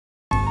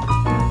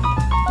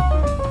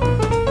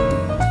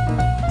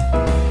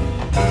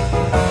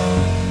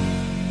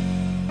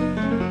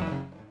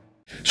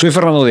Soy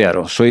Fernando de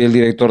Haro, soy el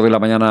director de La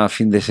Mañana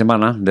Fin de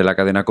Semana de la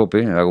cadena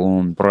COPE. Hago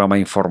un programa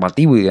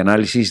informativo y de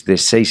análisis de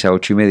 6 a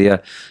 8 y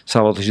media,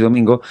 sábados y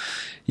domingos.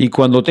 Y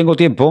cuando tengo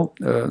tiempo,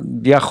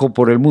 viajo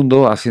por el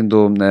mundo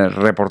haciendo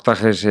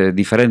reportajes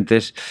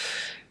diferentes.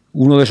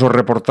 Uno de esos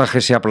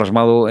reportajes se ha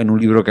plasmado en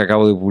un libro que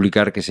acabo de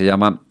publicar que se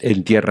llama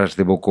En tierras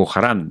de Boko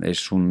Haram.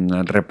 Es un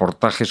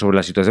reportaje sobre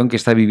la situación que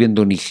está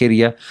viviendo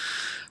Nigeria,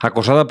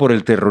 acosada por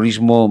el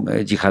terrorismo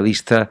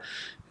yihadista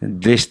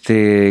de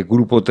este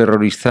grupo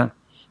terrorista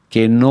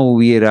que no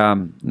hubiera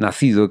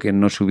nacido, que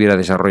no se hubiera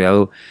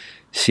desarrollado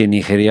si en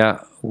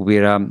Nigeria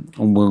hubiera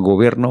un buen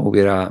gobierno,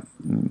 hubiera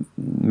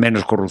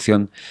menos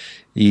corrupción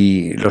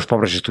y los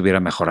pobres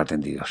estuvieran mejor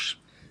atendidos.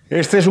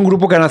 Este es un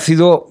grupo que ha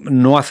nacido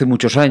no hace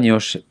muchos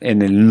años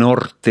en el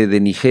norte de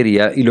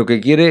Nigeria y lo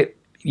que quiere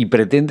y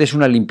pretende es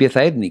una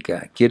limpieza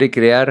étnica. Quiere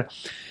crear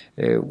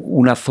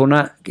una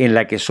zona en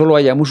la que solo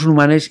haya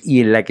musulmanes y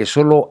en la que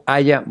solo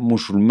haya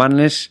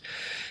musulmanes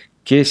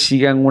que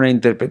sigan una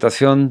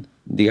interpretación,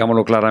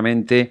 digámoslo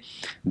claramente,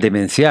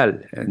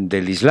 demencial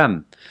del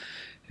Islam.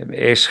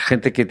 Es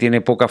gente que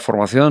tiene poca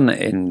formación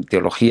en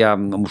teología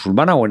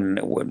musulmana o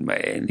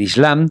en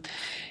Islam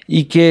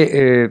y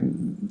que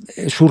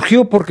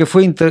surgió porque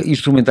fue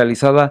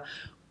instrumentalizada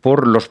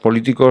por los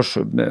políticos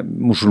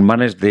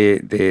musulmanes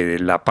de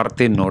la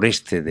parte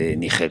noreste de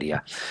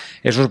Nigeria.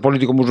 Esos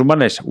políticos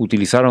musulmanes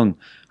utilizaron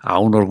a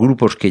unos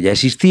grupos que ya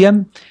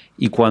existían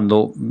y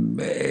cuando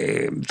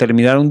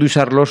terminaron de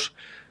usarlos,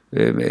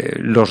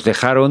 los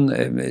dejaron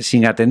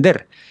sin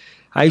atender.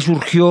 Ahí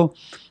surgió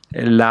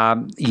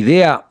la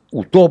idea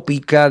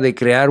utópica de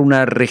crear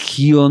una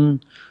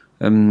región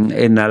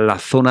en la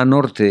zona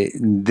norte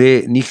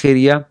de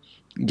Nigeria,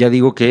 ya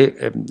digo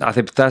que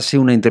aceptase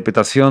una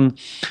interpretación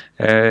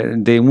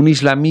de un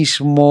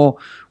islamismo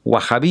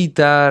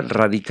wahabita,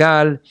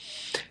 radical.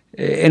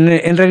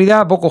 En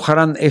realidad, Boko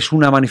Haram es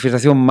una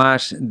manifestación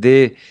más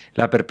de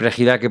la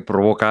perplejidad que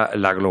provoca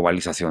la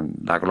globalización.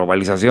 La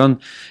globalización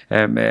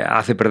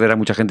hace perder a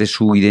mucha gente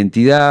su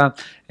identidad,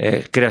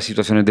 crea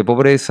situaciones de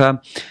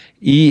pobreza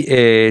y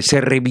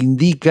se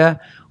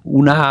reivindica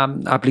una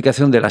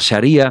aplicación de la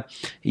Sharia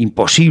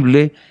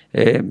imposible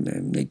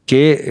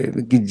que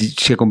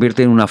se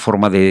convierte en una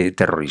forma de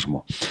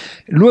terrorismo.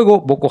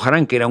 Luego, Boko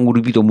Haram, que era un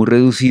grupito muy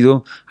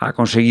reducido, ha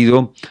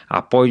conseguido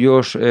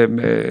apoyos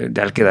de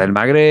Al-Qaeda del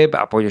Magreb,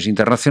 apoyos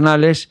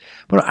internacionales.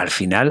 Bueno, al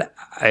final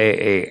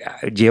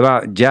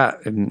lleva ya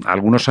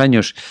algunos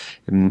años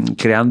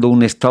creando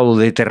un estado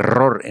de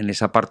terror en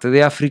esa parte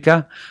de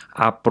África,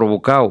 ha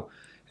provocado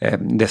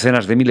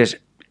decenas de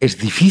miles. Es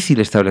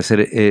difícil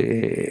establecer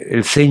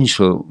el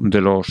censo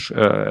de los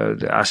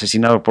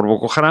asesinados por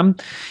Boko Haram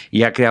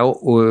y ha creado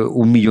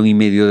 1,5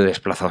 millones de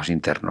desplazados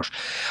internos.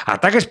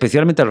 Ataca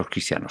especialmente a los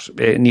cristianos.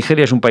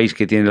 Nigeria es un país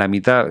que tiene la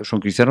mitad son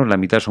cristianos, la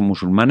mitad son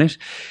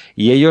musulmanes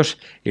y ellos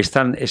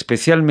están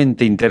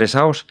especialmente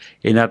interesados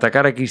en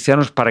atacar a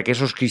cristianos para que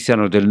esos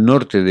cristianos del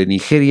norte de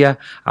Nigeria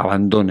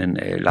abandonen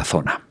la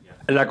zona.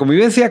 La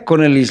convivencia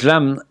con el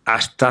Islam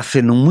hasta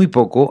hace muy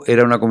poco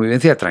era una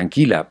convivencia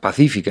tranquila,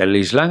 pacífica. El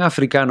Islam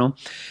africano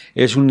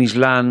es un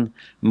Islam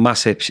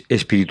más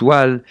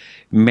espiritual,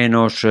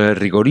 menos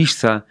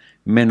rigorista,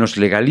 menos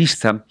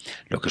legalista.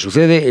 Lo que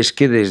sucede es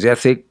que desde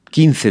hace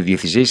 15,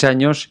 16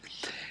 años,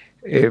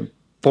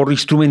 por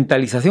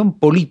instrumentalización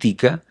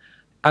política,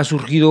 ha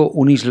surgido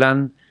un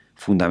Islam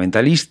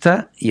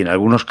fundamentalista y en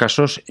algunos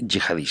casos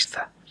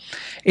yihadista.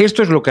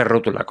 Esto es lo que ha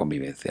roto la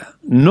convivencia.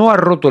 No ha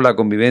roto la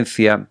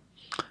convivencia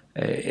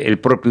el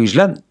propio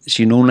Islam,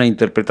 sino una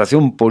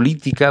interpretación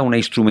política, una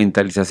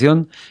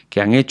instrumentalización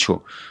que han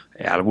hecho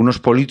algunos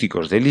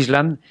políticos del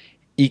Islam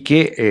y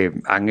que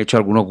han hecho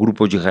algunos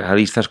grupos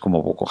yihadistas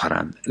como Boko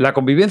Haram. La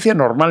convivencia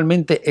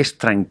normalmente es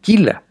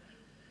tranquila,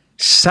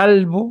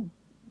 salvo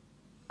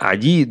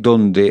allí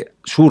donde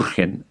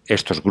surgen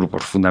estos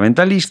grupos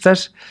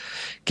fundamentalistas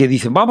que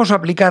dicen vamos a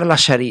aplicar la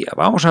Sharia,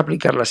 vamos a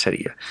aplicar la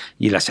Sharia.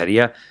 Y la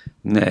Sharia,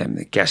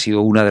 que ha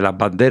sido una de las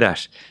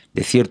banderas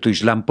de cierto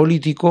Islam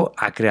político,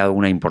 ha creado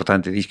una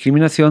importante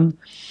discriminación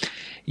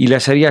y la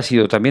Sharia ha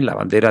sido también la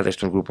bandera de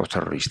estos grupos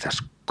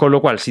terroristas. Con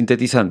lo cual,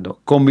 sintetizando,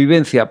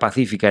 convivencia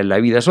pacífica en la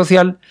vida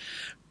social,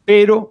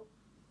 pero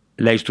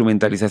la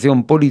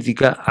instrumentalización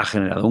política ha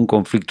generado un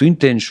conflicto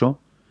intenso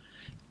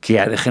que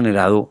ha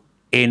degenerado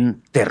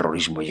en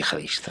terrorismo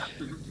yihadista.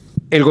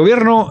 El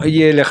gobierno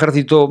y el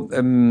ejército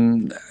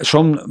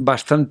son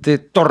bastante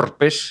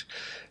torpes.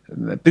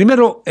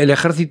 Primero, el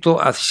ejército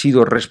ha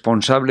sido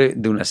responsable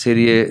de una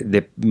serie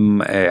de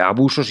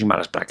abusos y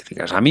malas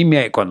prácticas. A mí,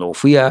 cuando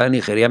fui a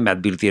Nigeria, me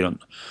advirtieron: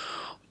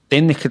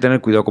 tienes que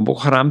tener cuidado con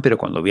Boko Haram, pero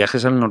cuando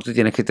viajes al norte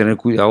tienes que tener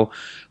cuidado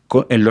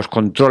en los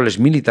controles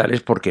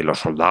militares porque los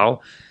soldados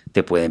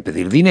te pueden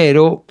pedir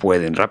dinero,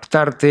 pueden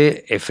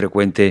raptarte, es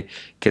frecuente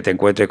que te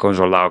encuentres con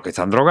soldados que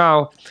están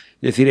drogados.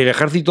 Es decir, el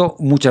ejército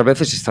muchas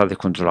veces está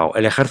descontrolado.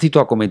 El ejército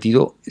ha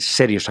cometido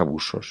serios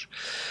abusos.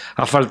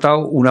 Ha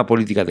faltado una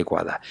política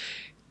adecuada.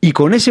 Y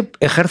con ese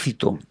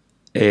ejército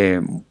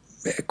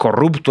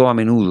corrupto a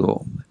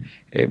menudo,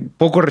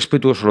 poco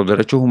respetuoso de los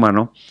derechos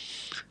humanos,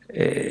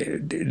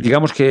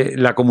 digamos que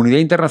la comunidad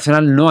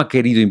internacional no ha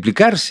querido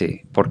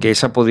implicarse, porque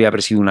esa podría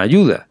haber sido una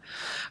ayuda.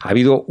 Ha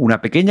habido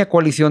una pequeña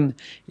coalición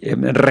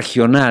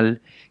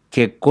regional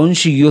que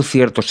consiguió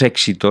ciertos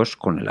éxitos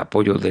con el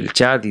apoyo del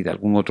Chad y de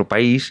algún otro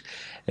país,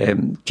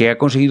 que ha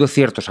conseguido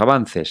ciertos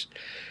avances.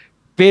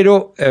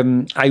 Pero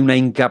hay una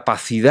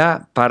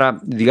incapacidad para,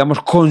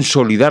 digamos,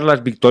 consolidar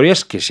las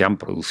victorias que se han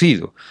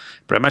producido.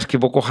 El problema es que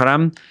Boko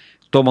Haram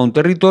toma un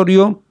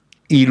territorio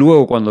y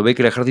luego, cuando ve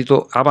que el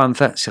ejército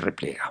avanza, se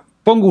repliega.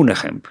 Pongo un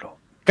ejemplo.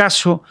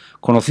 Caso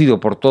conocido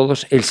por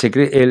todos, el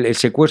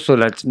secuestro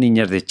de las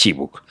niñas de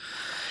Chibok.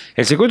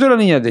 El secuestro de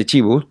las niñas de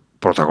Chibok,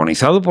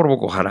 protagonizado por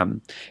Boko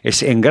Haram,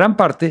 es en gran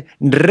parte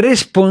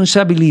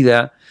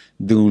responsabilidad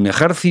de un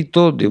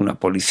ejército, de una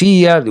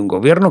policía, de un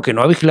gobierno que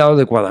no ha vigilado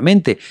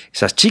adecuadamente.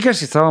 Esas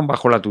chicas estaban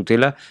bajo la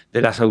tutela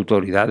de las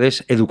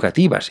autoridades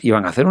educativas,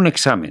 iban a hacer un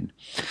examen.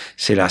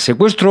 Se las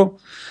secuestró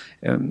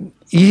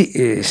y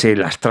se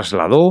las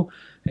trasladó,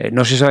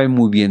 no se sabe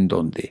muy bien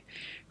dónde.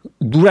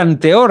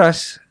 Durante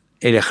horas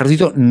el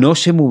ejército no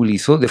se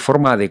movilizó de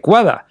forma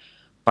adecuada.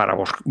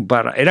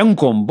 Era un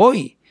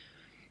convoy.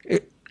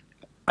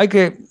 Hay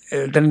que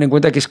tener en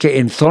cuenta que es que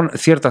en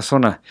ciertas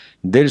zonas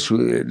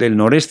del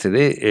noreste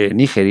de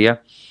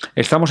Nigeria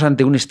estamos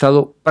ante un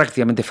estado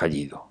prácticamente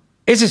fallido.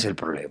 Ese es el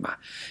problema,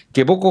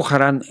 que Boko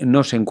Haram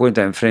no se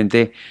encuentra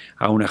enfrente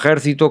a un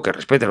ejército que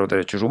respete los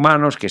derechos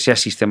humanos, que sea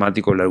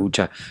sistemático en la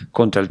lucha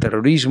contra el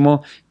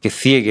terrorismo, que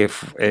ciegue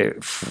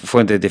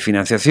fuentes de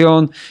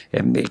financiación,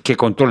 que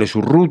controle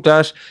sus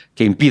rutas,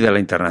 que impida la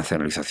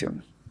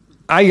internacionalización.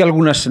 Hay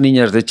algunas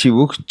niñas de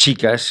Chibok,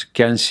 chicas,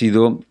 que han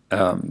sido,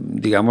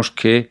 digamos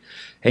que,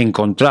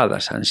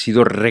 encontradas, han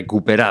sido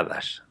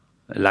recuperadas.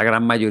 La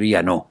gran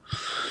mayoría no.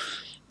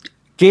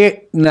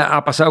 ¿Qué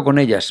ha pasado con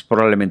ellas?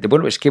 Probablemente.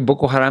 Bueno, es que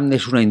Boko Haram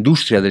es una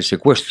industria del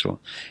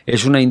secuestro,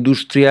 es una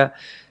industria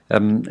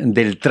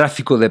del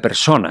tráfico de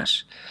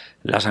personas.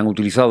 Las han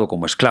utilizado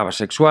como esclavas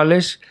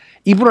sexuales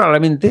y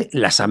probablemente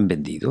las han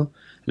vendido.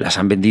 Las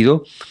han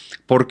vendido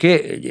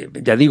porque,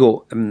 ya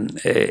digo,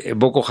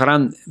 Boko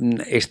Haram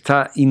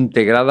está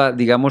integrada,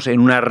 digamos, en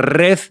una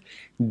red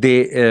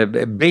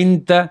de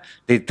venta,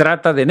 de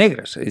trata de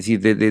negras, es decir,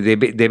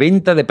 de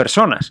venta de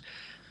personas.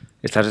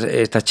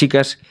 Estas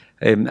chicas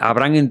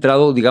habrán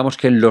entrado, digamos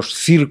que en los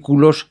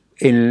círculos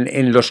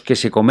en los que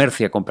se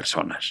comercia con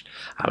personas.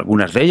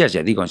 Algunas de ellas,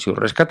 ya digo, han sido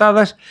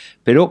rescatadas,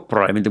 pero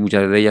probablemente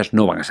muchas de ellas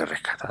no van a ser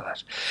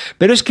rescatadas.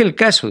 Pero es que el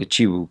caso de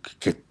Chibok,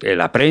 que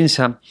la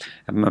prensa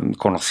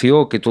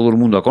conoció, que todo el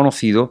mundo ha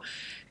conocido,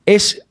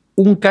 es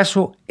un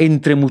caso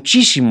entre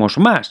muchísimos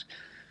más.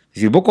 Es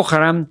decir, Boko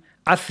Haram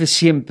hace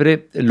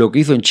siempre lo que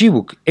hizo en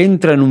Chibok: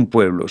 entra en un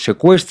pueblo,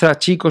 secuestra a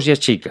chicos y a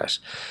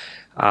chicas.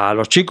 A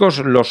los chicos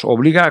los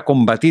obliga a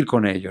combatir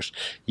con ellos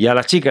y a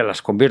las chicas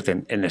las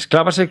convierten en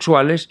esclavas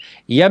sexuales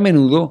y a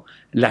menudo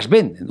las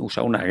venden.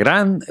 Usa una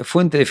gran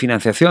fuente de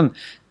financiación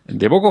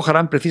de Boko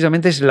Haram,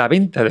 precisamente es la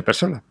venta de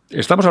personas.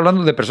 Estamos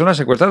hablando de personas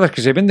secuestradas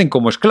que se venden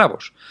como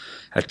esclavos.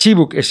 El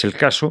Chibok es el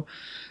caso,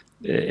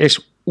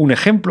 es un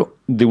ejemplo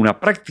de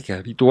una práctica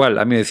habitual.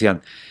 A mí me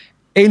decían,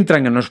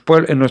 entran en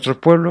nuestros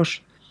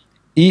pueblos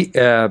y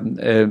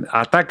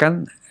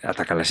atacan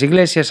las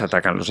iglesias,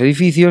 atacan los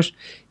edificios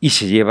y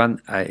se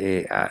llevan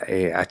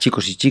a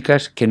chicos y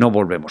chicas que no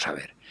volvemos a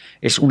ver.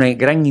 Es una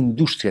gran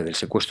industria del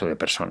secuestro de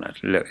personas,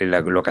 lo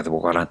que hace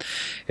Boko Haram.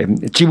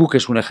 Chibok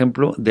es un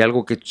ejemplo de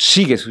algo que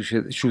sigue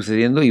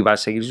sucediendo y va a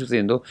seguir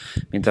sucediendo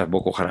mientras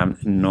Boko Haram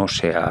no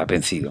se ha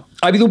vencido.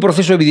 Ha habido un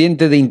proceso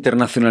evidente de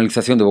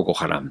internacionalización de Boko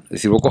Haram. Es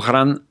decir, Boko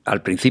Haram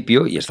al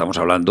principio, y estamos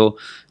hablando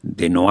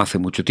de no hace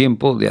mucho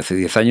tiempo, de hace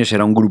 10 años,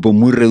 era un grupo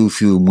muy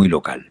reducido y muy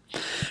local.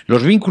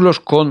 Los vínculos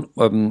con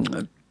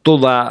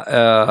todo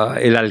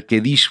el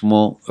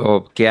alquedismo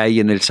que hay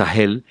en el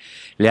Sahel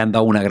le han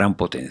dado una gran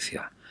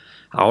potencia.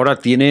 Ahora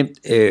tiene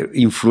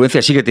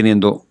influencia, sigue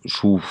teniendo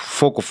su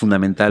foco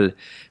fundamental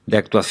de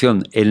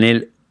actuación en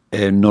el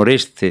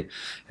noreste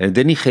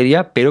de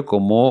Nigeria, pero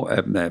como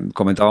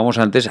comentábamos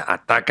antes,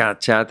 ataca a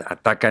Chad,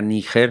 ataca a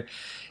Níger,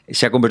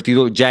 se ha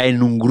convertido ya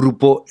en un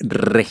grupo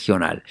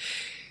regional.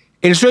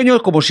 El sueño,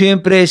 como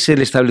siempre, es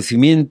el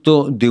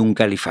establecimiento de un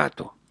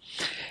califato.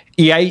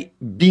 Y hay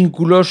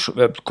vínculos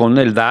con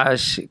el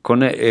Daesh,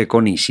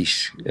 con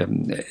ISIS.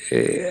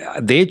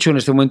 De hecho, en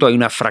este momento hay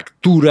una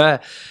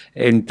fractura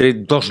entre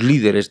dos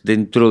líderes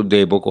dentro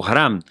de Boko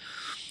Haram.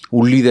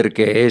 Un líder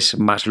que es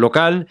más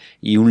local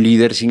y un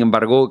líder, sin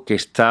embargo, que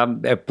está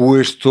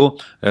puesto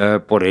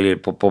por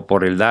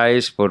el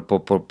Daesh,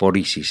 por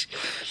ISIS.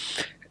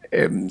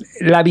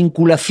 La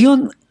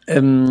vinculación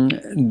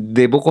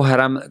de Boko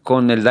Haram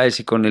con el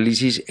Daesh y con el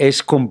ISIS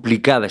es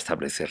complicada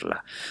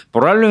establecerla.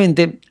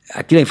 Probablemente,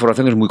 aquí la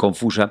información es muy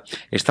confusa,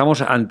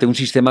 estamos ante un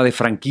sistema de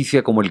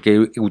franquicia como el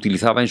que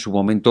utilizaba en su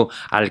momento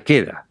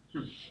Al-Qaeda.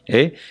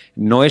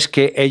 No es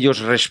que ellos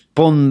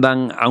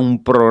respondan a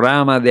un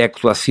programa de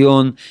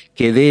actuación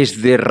que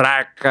desde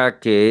Raqqa,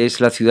 que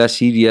es la ciudad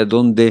siria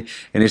donde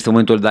en este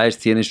momento el Daesh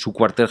tiene su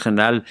cuartel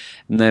general,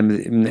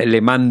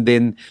 le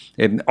manden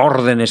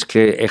órdenes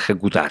que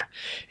ejecutar.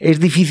 Es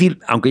difícil,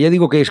 aunque ya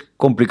digo que es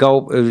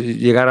complicado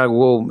llegar a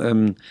algo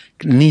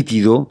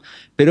nítido,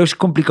 pero es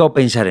complicado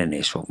pensar en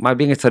eso. Más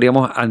bien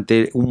estaríamos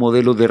ante un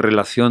modelo de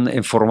relación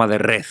en forma de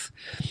red.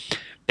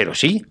 Pero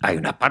sí, hay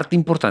una parte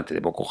importante de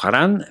Boko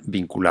Haram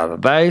vinculada a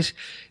Daesh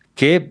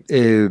que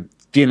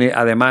tiene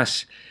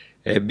además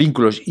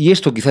vínculos, y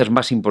esto quizás es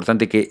más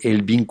importante que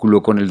el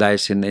vínculo con el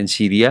Daesh en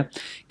Siria,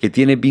 que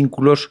tiene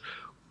vínculos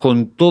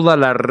con toda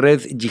la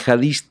red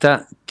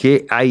yihadista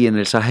que hay en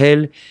el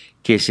Sahel,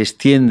 que se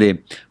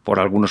extiende por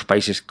algunos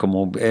países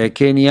como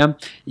Kenia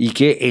y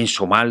que en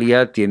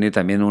Somalia tiene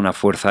también una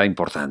fuerza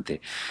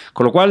importante.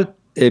 Con lo cual,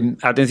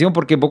 atención,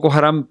 porque Boko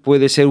Haram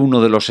puede ser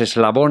uno de los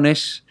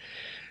eslabones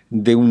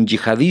de un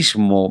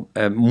yihadismo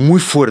muy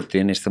fuerte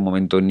en este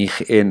momento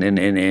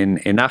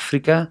en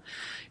África,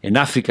 en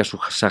África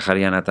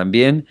subsahariana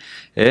también,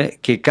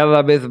 que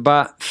cada vez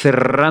va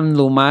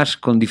cerrando más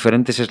con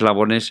diferentes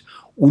eslabones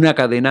una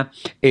cadena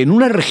en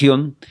una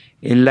región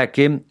en la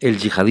que el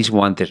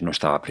yihadismo antes no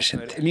estaba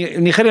presente.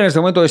 Nigeria en este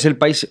momento es el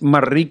país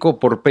más rico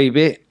por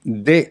PIB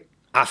de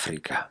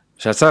África, o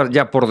sea, está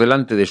ya por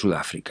delante de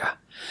Sudáfrica.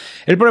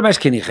 El problema es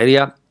que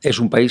Nigeria es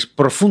un país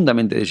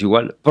profundamente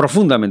desigual,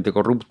 profundamente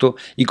corrupto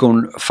y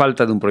con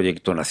falta de un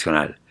proyecto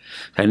nacional.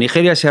 O sea, en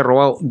Nigeria se ha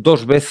robado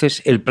 2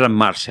 veces el plan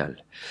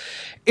Marshall.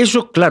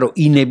 Eso, claro,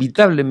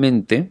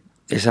 inevitablemente,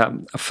 esa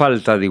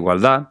falta de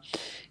igualdad,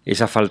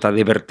 esa falta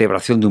de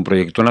vertebración de un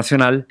proyecto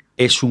nacional,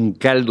 es un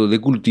caldo de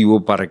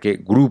cultivo para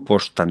que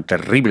grupos tan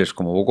terribles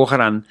como Boko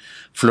Haram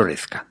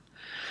florezcan.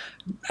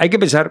 Hay que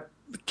pensar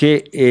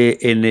que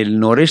en el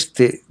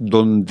noreste,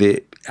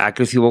 donde ha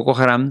crecido Boko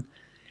Haram,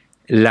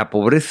 la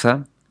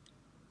pobreza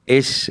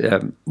es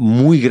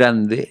muy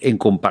grande en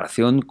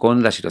comparación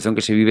con la situación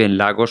que se vive en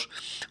Lagos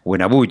o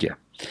en Abuya.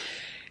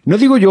 No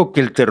digo yo que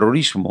el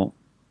terrorismo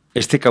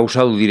esté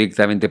causado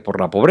directamente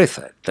por la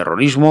pobreza. El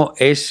terrorismo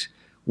es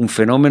un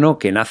fenómeno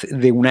que nace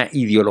de una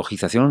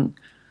ideologización,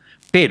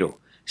 pero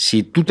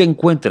si tú te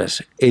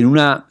encuentras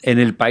en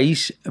el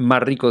país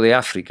más rico de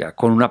África,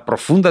 con una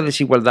profunda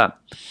desigualdad,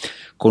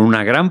 con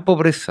una gran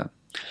pobreza,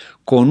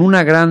 con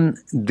una gran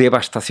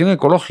devastación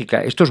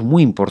ecológica, esto es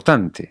muy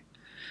importante.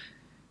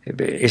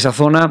 Esa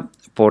zona,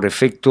 por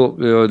efecto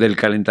del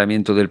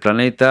calentamiento del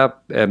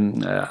planeta,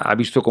 ha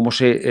visto cómo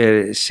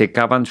se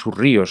secaban sus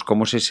ríos,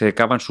 cómo se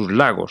secaban sus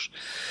lagos.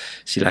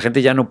 Si la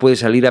gente ya no puede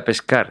salir a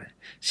pescar,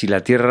 si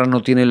la tierra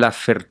no tiene la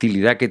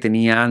fertilidad que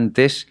tenía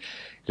antes,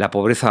 la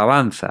pobreza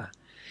avanza.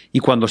 Y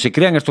cuando se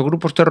crean estos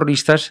grupos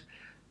terroristas,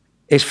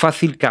 es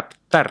fácil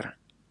captar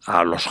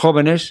a los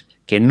jóvenes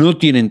que no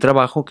tienen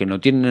trabajo, que no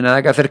tienen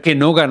nada que hacer, que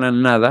no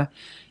ganan nada,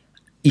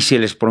 y se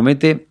les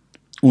promete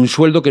un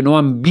sueldo que no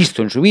han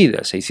visto en su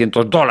vida,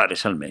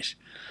 $600 al mes,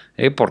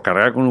 por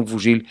cargar con un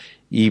fusil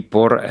y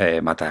por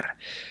matar.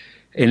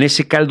 En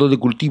ese caldo de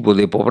cultivo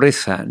de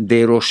pobreza,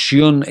 de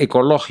erosión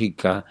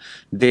ecológica,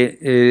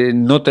 de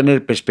no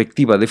tener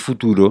perspectiva de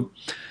futuro,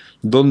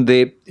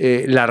 donde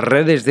las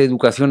redes de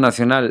educación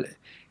nacional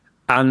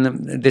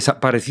han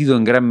desaparecido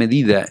en gran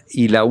medida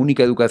y la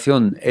única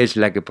educación es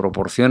la que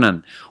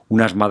proporcionan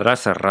unas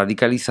madrasas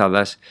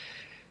radicalizadas,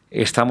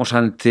 estamos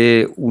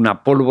ante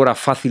una pólvora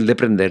fácil de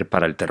prender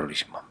para el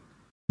terrorismo.